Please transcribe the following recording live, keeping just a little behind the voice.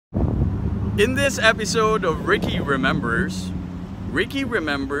In this episode of Ricky Remembers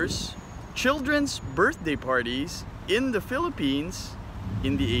children's birthday parties in the Philippines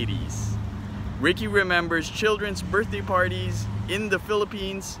in the 80s. Ricky remembers children's birthday parties in the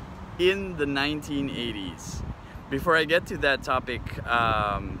Philippines in the 1980s. Before I get to that topic,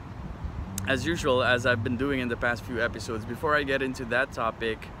 as usual, as I've been doing in the past few episodes, before I get into that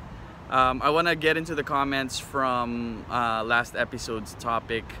topic, I want to get into the comments from last episode's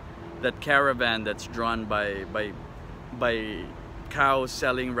topic, that caravan that's drawn by cows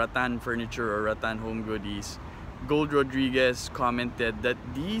selling rattan furniture or rattan home goodies. Gold Rodriguez commented that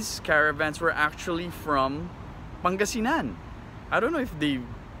these caravans were actually from Pangasinan. I don't know if they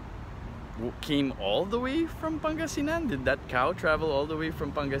came all the way from Pangasinan. Did that cow travel all the way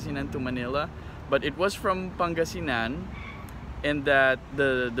from Pangasinan to Manila? But it was from Pangasinan, and that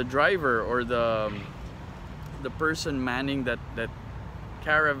the driver or the person manning that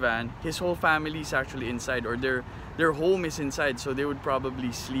caravan, his whole family is actually inside, or their home is inside, so they would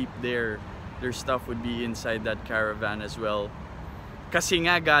probably sleep there. Their stuff would be inside that caravan as well. Kasi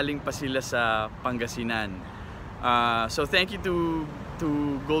nga galing pa sila sa Pangasinan. So thank you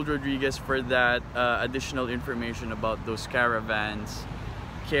to Gold Rodriguez for that additional information about those caravans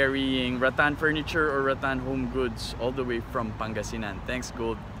carrying rattan furniture or rattan home goods all the way from Pangasinan. Thanks,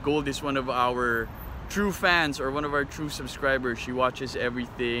 Gold. Gold is one of our true fans, or one of our true subscribers. She watches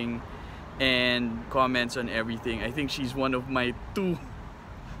everything and comments on everything. I think she's one of my two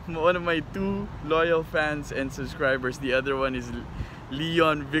loyal fans and subscribers. The other one is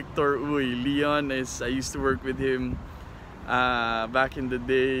Leon Victor Uy. Leon I used to work with him back in the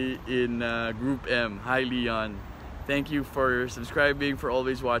day in Group M. Hi, Leon. Thank you for subscribing, for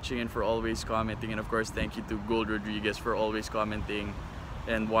always watching, and for always commenting. And of course, thank you to Gold Rodriguez for always commenting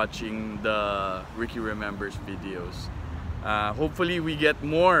and watching the Ricky Remembers videos. Hopefully we get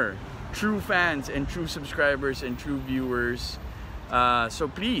more true fans and true subscribers and true viewers. So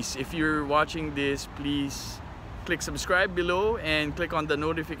please, if you're watching this, please click subscribe below and click on the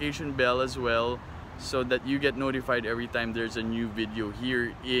notification bell as well, so that you get notified every time there's a new video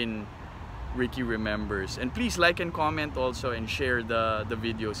here in Ricky Remembers. And please like and comment also, and share the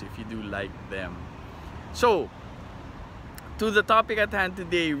videos if you do like them. So to the topic at hand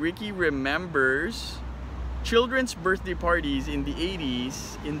today, Ricky remembers children's birthday parties in the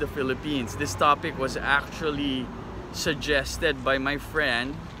 80s in the Philippines. This topic was actually suggested by my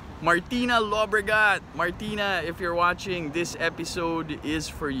friend Martina Lobregat. Martina, if you're watching, this episode is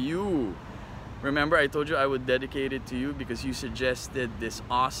for you. Remember, I told you I would dedicate it to you because you suggested this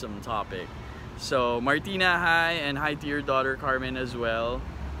awesome topic. So Martina, hi, and hi to your daughter Carmen as well.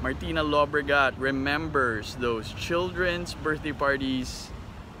 Martina Lobregat remembers those children's birthday parties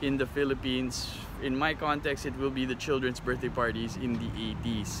in the Philippines. In my context, it will be the children's birthday parties in the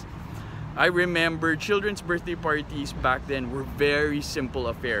 80s. I remember children's birthday parties back then were very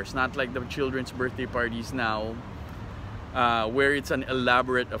simple affairs, not like the children's birthday parties now, where it's an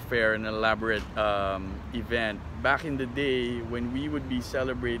elaborate affair, an elaborate event. Back in the day, when we would be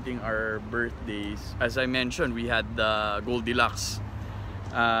celebrating our birthdays, as I mentioned, we had the Goldilocks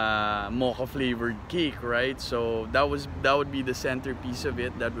mocha flavored cake, right? So that would be the centerpiece of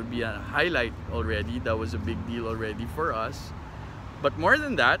it. That would be a highlight already. That was a big deal already for us. But more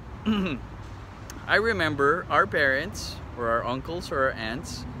than that, I remember our parents or our uncles or our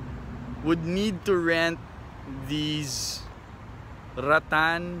aunts would need to rent these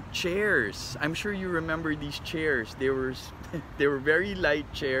rattan chairs. I'm sure you remember these chairs. They were very light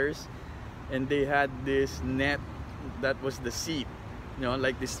chairs, and they had this net that was the seat. You know,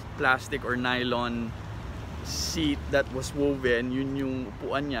 like this plastic or nylon seat that was woven. Yun yung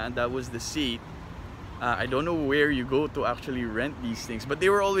upuan niya, that was the seat. I don't know where you go to actually rent these things, but they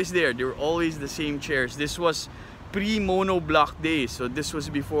were always there. They were always the same chairs. This was pre-monoblock days, so this was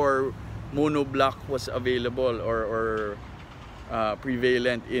before monoblock was available or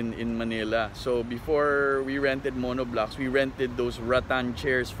prevalent in Manila. So before we rented monoblocks, we rented those rattan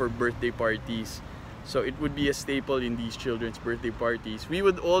chairs for birthday parties. So it would be a staple in these children's birthday parties. We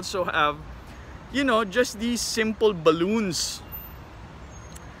would also have, you know, just these simple balloons.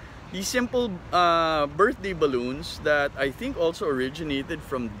 These simple birthday balloons that I think also originated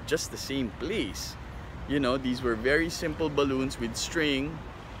from just the same place. You know, these were very simple balloons with string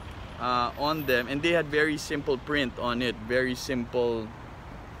on them, and they had very simple print on it, very simple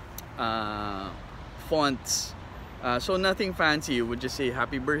fonts. So nothing fancy. It would just say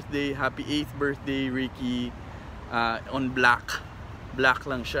happy birthday, happy 8th birthday Ricky, on black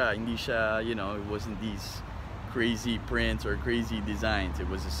lang siya. Hindi siya, you know, it wasn't these crazy prints or crazy designs. It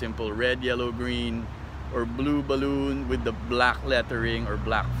was a simple red, yellow, green or blue balloon with the black lettering or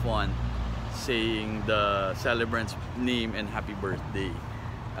black font. saying the celebrant's name and happy birthday.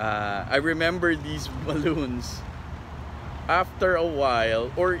 I remember these balloons, after a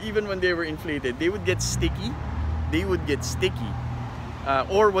while, or even when they were inflated, they would get sticky. They would get sticky.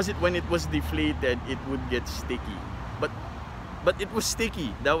 Or was it when it was deflated, it would get sticky? But it was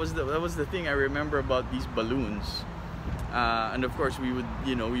sticky. That was the thing I remember about these balloons. And of course, we would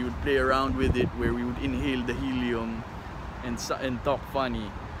play around with it, where we would inhale the helium and talk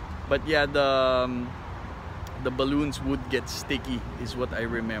funny. But yeah, the balloons would get sticky, is what I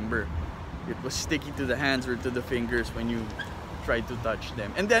remember. It was sticky to the hands or to the fingers when you tried to touch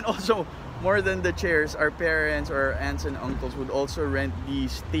them. And then also, more than the chairs, our parents or our aunts and uncles would also rent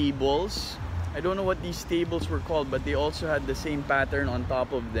these tables. I don't know what these tables were called, but they also had the same pattern on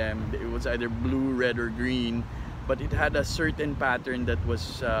top of them. It was either blue, red, or green, but it had a certain pattern that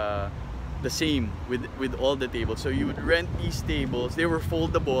was the same with all the tables. So you would rent these tables. They were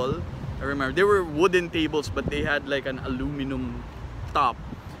foldable. I remember they were wooden tables, but they had like an aluminum top.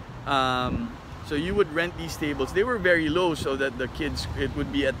 So you would rent these tables. They were very low, so that it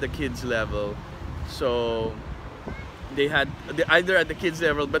would be at the kids level. So they had either at the kids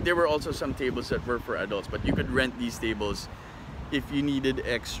level, but there were also some tables that were for adults. But you could rent these tables if you needed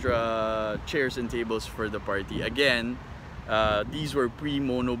extra chairs and tables for the party. Again, these were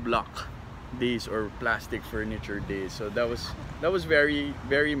pre-monoblock days or plastic furniture days. So that was very,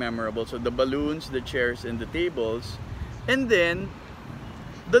 very memorable. So the balloons, the chairs, and the tables. And then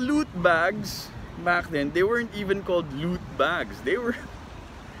the loot bags. Back then, they weren't even called loot bags. They were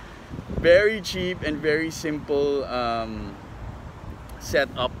very cheap and very simple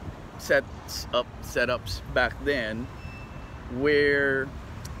setups back then, where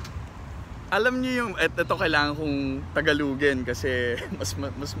alam niyo yung ito kailangan kong tagalugin kasi mas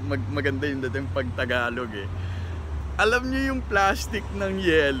maganda yung dating pag Tagalog eh. Alam niyo yung plastic ng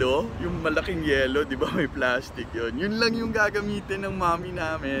yelo, yung malaking yelo, di ba may plastic yun? Yun lang yung gagamitin ng mami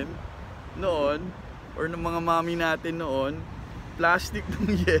namin noon, or ng mga mami natin noon. Plastic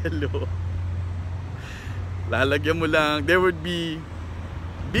ng yelo. Lalagyan mo lang. There would be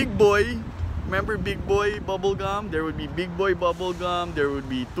Big Boy. Remember Big Boy bubble gum? There would be Big Boy bubble gum. There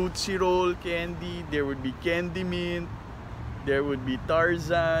would be Tootsie Roll candy. There would be Candy Mint. There would be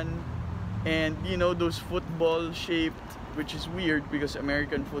Tarzan. And you know, those football shaped, which is weird because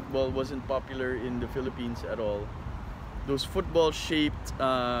American football wasn't popular in the Philippines at all. Those football shaped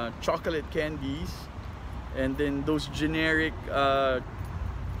chocolate candies. And then those generic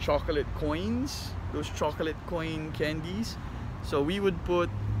chocolate coins. Those chocolate coin candies. So we would put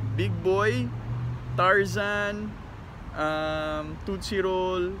Big Boy, Tarzan, Tootsie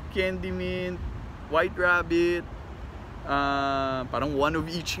Roll, Candy Mint, White Rabbit. Parang one of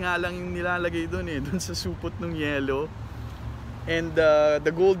each nga lang yung nilalagay dun eh, dun sa supot ng yelo. And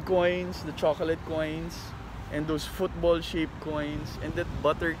the gold coins, the chocolate coins, and those football shaped coins, and that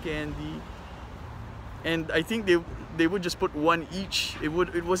butter candy. And I think they would just put one each. It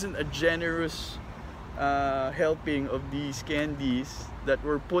wasn't a generous helping of these candies that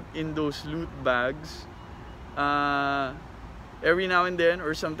were put in those loot bags. Every now and then,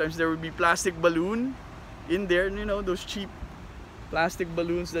 or sometimes there would be plastic balloon in there, you know, those cheap plastic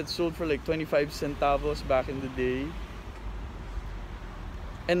balloons that sold for like 25 centavos back in the day.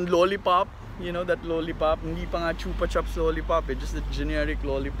 And lollipop, you know, that lollipop, hindi pa nga Chupa Chups lollipop, just a generic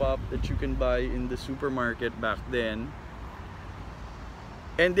lollipop that you can buy in the supermarket back then.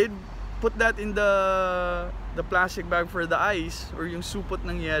 And they'd put that in the plastic bag for the ice, or yung supot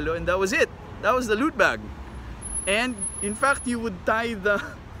ng yelo, and that was it. That was the loot bag. And in fact, you would tie the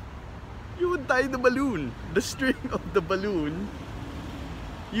balloon, the string of the balloon.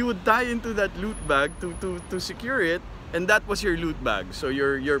 You would tie into that loot bag to secure it, and that was your loot bag. So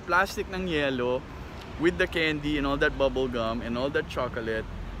your plastic ng yelo with the candy and all that bubble gum and all that chocolate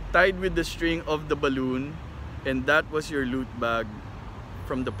tied with the string of the balloon, and that was your loot bag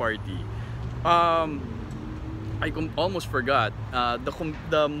from the party. I almost forgot,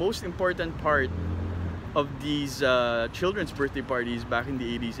 the most important part of these children's birthday parties back in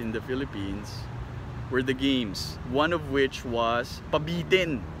the 80s in the Philippines were the games. One of which was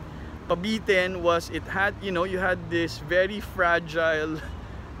pabitin. Pabitin was, it had, you know, you had this very fragile,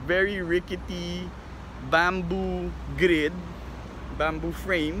 very rickety bamboo grid, bamboo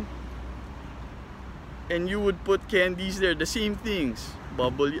frame, and you would put candies there, the same things,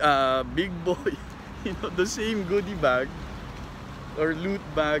 Big Boy, you know, the same goodie bag or loot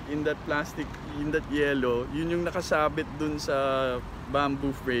bag in that plastic, in that yellow, yun yung nakasabit dun sa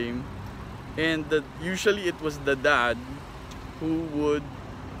bamboo frame. And usually it was the dad who would,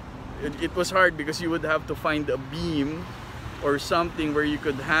 it was hard because you would have to find a beam or something where you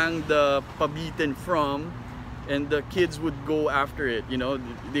could hang the pabitin from, and the kids would go after it. You know,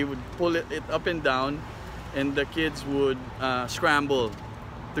 they would pull it up and down, and the kids would scramble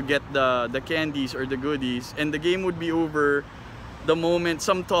to get the candies or the goodies, and the game would be over the moment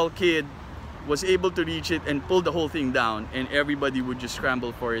some tall kid was able to reach it and pull the whole thing down, and everybody would just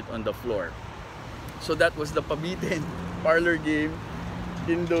scramble for it on the floor. So that was the pabitin parlor game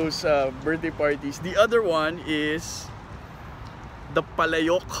in those birthday parties. The other one is the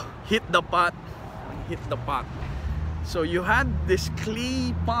palayok, hit the pot. So you had this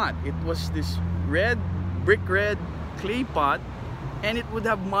clay pot. It was this brick red clay pot, and it would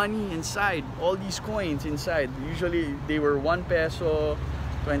have money inside, all these coins inside. Usually they were 1 peso,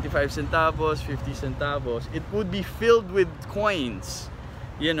 25 centavos, 50 centavos. It would be filled with coins,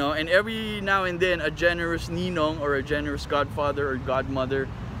 you know, and every now and then a generous ninong or a generous godfather or godmother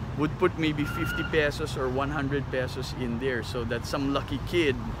would put maybe 50 pesos or 100 pesos in there, so that some lucky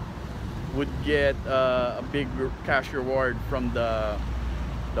kid would get a big cash reward from the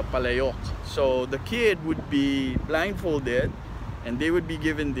palayok. So the kid would be blindfolded, and they would be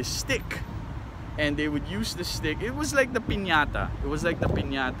given this stick, and they would use the stick. It was like the piñata. It was like the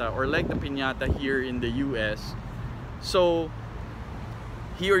piñata, or like the piñata here in the US. So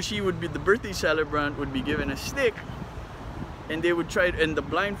he or she would be, the birthday celebrant would be given a stick, and they would try, and the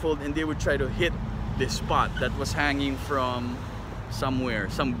blindfold, and they would try to hit this spot that was hanging from somewhere,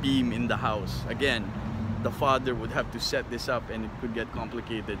 some beam in the house. Again, the father would have to set this up, and it could get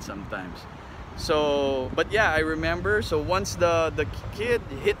complicated sometimes. So, but yeah, I remember. So once the kid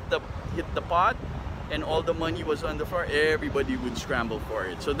hit the pot and all the money was on the floor, everybody would scramble for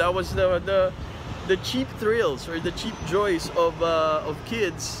it. So that was the cheap thrills, or the cheap joys of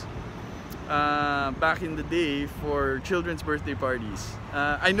kids back in the day for children's birthday parties.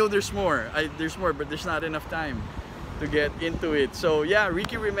 I know there's more, but there's not enough time to get into it. So yeah,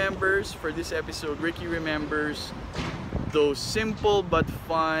 Ricky remembers, for this episode, Ricky remembers those simple but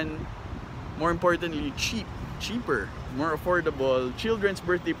fun, more importantly cheaper, more affordable children's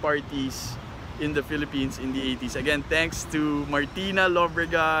birthday parties in the Philippines in the 80s. Again, thanks to Martina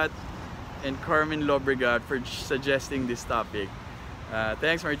Lobregat and Carmen Lobregat for suggesting this topic.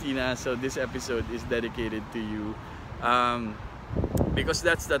 Thanks, Martina. So this episode is dedicated to you. Because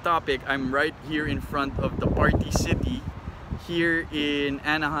that's the topic. I'm right here in front of the Party City here in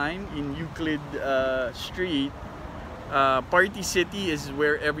Anaheim, in Euclid Street. Party City is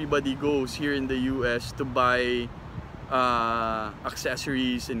where everybody goes here in the US to buy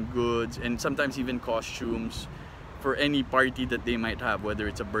accessories and goods, and sometimes even costumes for any party that they might have, whether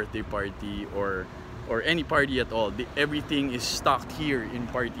it's a birthday party or any party at all. Everything is stocked here in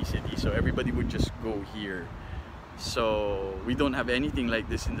Party City, so everybody would just go here. So we don't have anything like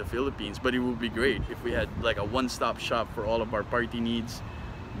this in the Philippines, but it would be great if we had like a one-stop shop for all of our party needs.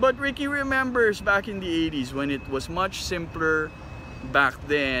 But Ricky remembers back in the 80s when it was much simpler back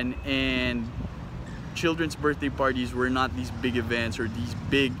then, and children's birthday parties were not these big events or these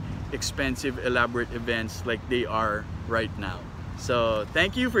big, expensive, elaborate events like they are right now. So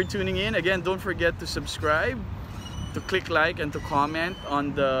thank you for tuning in. Again, don't forget to subscribe, to click like, and to comment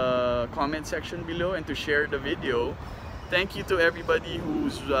on the comment section below, and to share the video. Thank you to everybody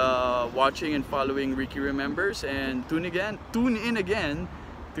who's watching and following Ricky Remembers, and tune in again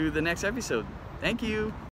to the next episode. Thank you.